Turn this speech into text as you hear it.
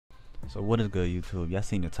So what is good, YouTube? Y'all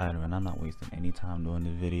seen the title, and I'm not wasting any time doing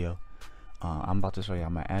this video. I'm about to show y'all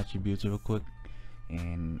my attributes real quick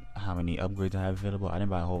and how many upgrades I have available. I didn't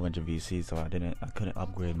buy a whole bunch of VCs, so I couldn't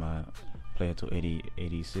upgrade my player to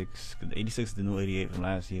 86. Cause the 86 is the new 88 from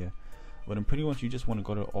last year. But in pretty much, you just want to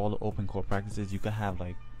go to all the open core practices. You could have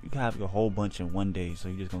your whole bunch in one day. So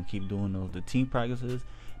you're just gonna keep doing those. The team practices,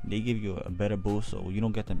 they give you a better boost, so you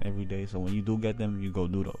don't get them every day. So when you do get them, you go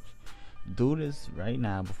do those. Do this right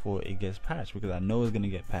now before it gets patched, because I know it's gonna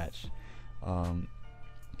get patched.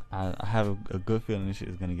 I have a good feeling this shit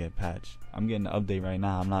is gonna get patched. I'm getting an update right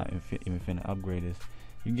now. I'm not even finna upgrade this.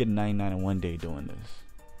 You can get 99 in one day doing this,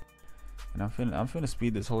 and I'm finna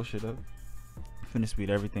speed this whole shit up. I'm finna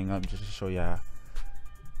speed everything up just to show y'all.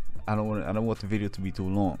 I don't want the video to be too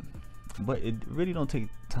long, but it really don't take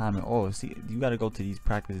time at all. See, you gotta go to these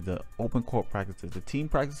practices, the open court practices, the team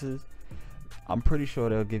practices. I'm pretty sure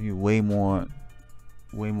they'll give you way more.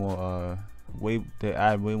 They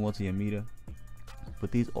add way more to your meter.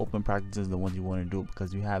 But these open practices are the ones you want to do,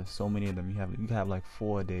 because you have so many of them. You can have like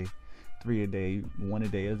 4 a day, 3 a day, 1 a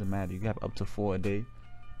day. It doesn't matter. You can have up to 4 a day,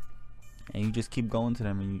 and you just keep going to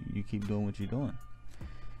them, and you keep doing what you're doing.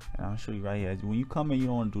 And I'll show you right here. When you come in, you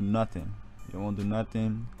don't want to do nothing. You don't want to do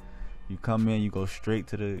nothing. You come in, you go straight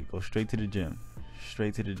to the gym.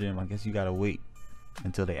 Straight to the gym. I guess you gotta wait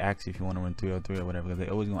until they ask you if you want to run 303 or whatever, because they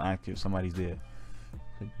always gonna ask you if somebody's there.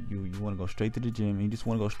 So you want to go straight to the gym, and you just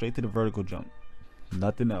want to go straight to the vertical jump.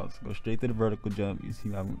 Nothing else. Go straight to the vertical jump. You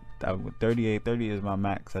see, I'm 38. 30 is my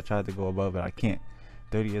max. I tried to go above it, I can't.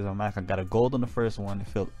 30 is my max. I got a gold on the first one. It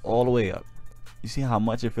filled all the way up. You see how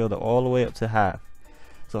much it filled up? All the way up to half.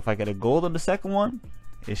 So if I get a gold on the second one,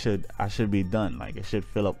 I should be done. Like, it should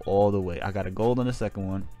fill up all the way. I got a gold on the second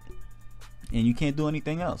one, and you can't do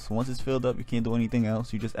anything else. Once it's filled up, you can't do anything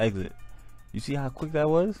else. You just exit. You see how quick that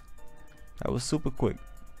was? That was super quick.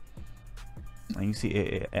 And you see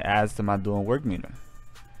it adds to my doing work meter,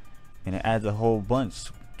 and it adds a whole bunch.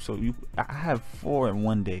 So I have 4 in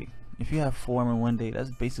one day. If you have 4 in one day,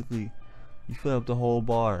 that's basically, you fill up the whole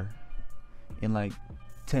bar in like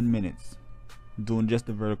 10 minutes doing just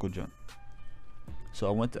the vertical jump.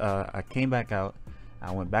 So I came back out,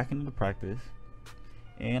 I went back into the practice,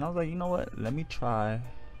 and I was like, you know what, let me test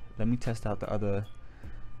out the other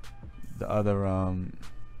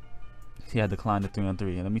see, I declined the 3-on-3,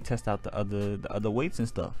 and let me test out the other weights and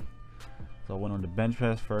stuff. So I went on the bench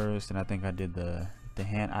press first, and I think I did the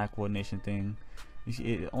hand-eye coordination thing. You see,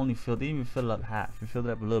 it only didn't even fill it up half. It filled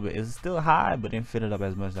it up a little bit. It's still high, but didn't fill it up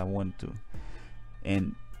as much as I wanted to.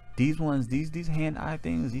 And these ones, these hand-eye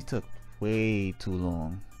things, these took way too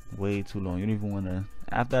long. Way too long. You don't even want to.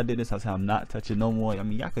 After I did this, I said I'm not touching no more. I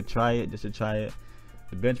mean, y'all could try it just to try it.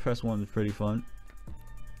 The bench press one was pretty fun.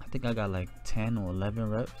 I think I got like 10 or 11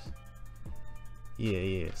 reps.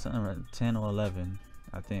 Yeah, something like 10 or 11,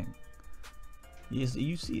 I think. Yes,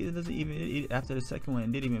 you see, it doesn't even. After the second one,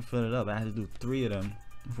 it didn't even fill it up. I had to do 3 of them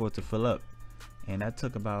for it to fill up, and that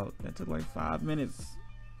took like 5 minutes.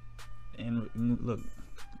 And look,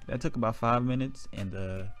 that took about 5 minutes, and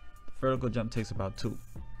the vertical jump takes about 2.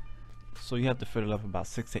 So you have to fill it up about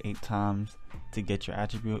 6 to 8 times to get your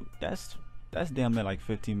attribute. That's damn near like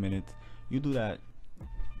 15 minutes. You do that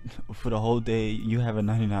for the whole day, you have a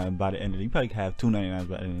 99 by the end of the day. You probably have 2 99s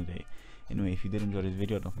by the end of the day. Anyway, if you did enjoy this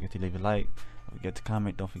video, don't forget to leave a like, don't forget to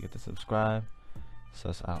comment, don't forget to subscribe.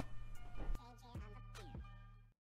 Sus out.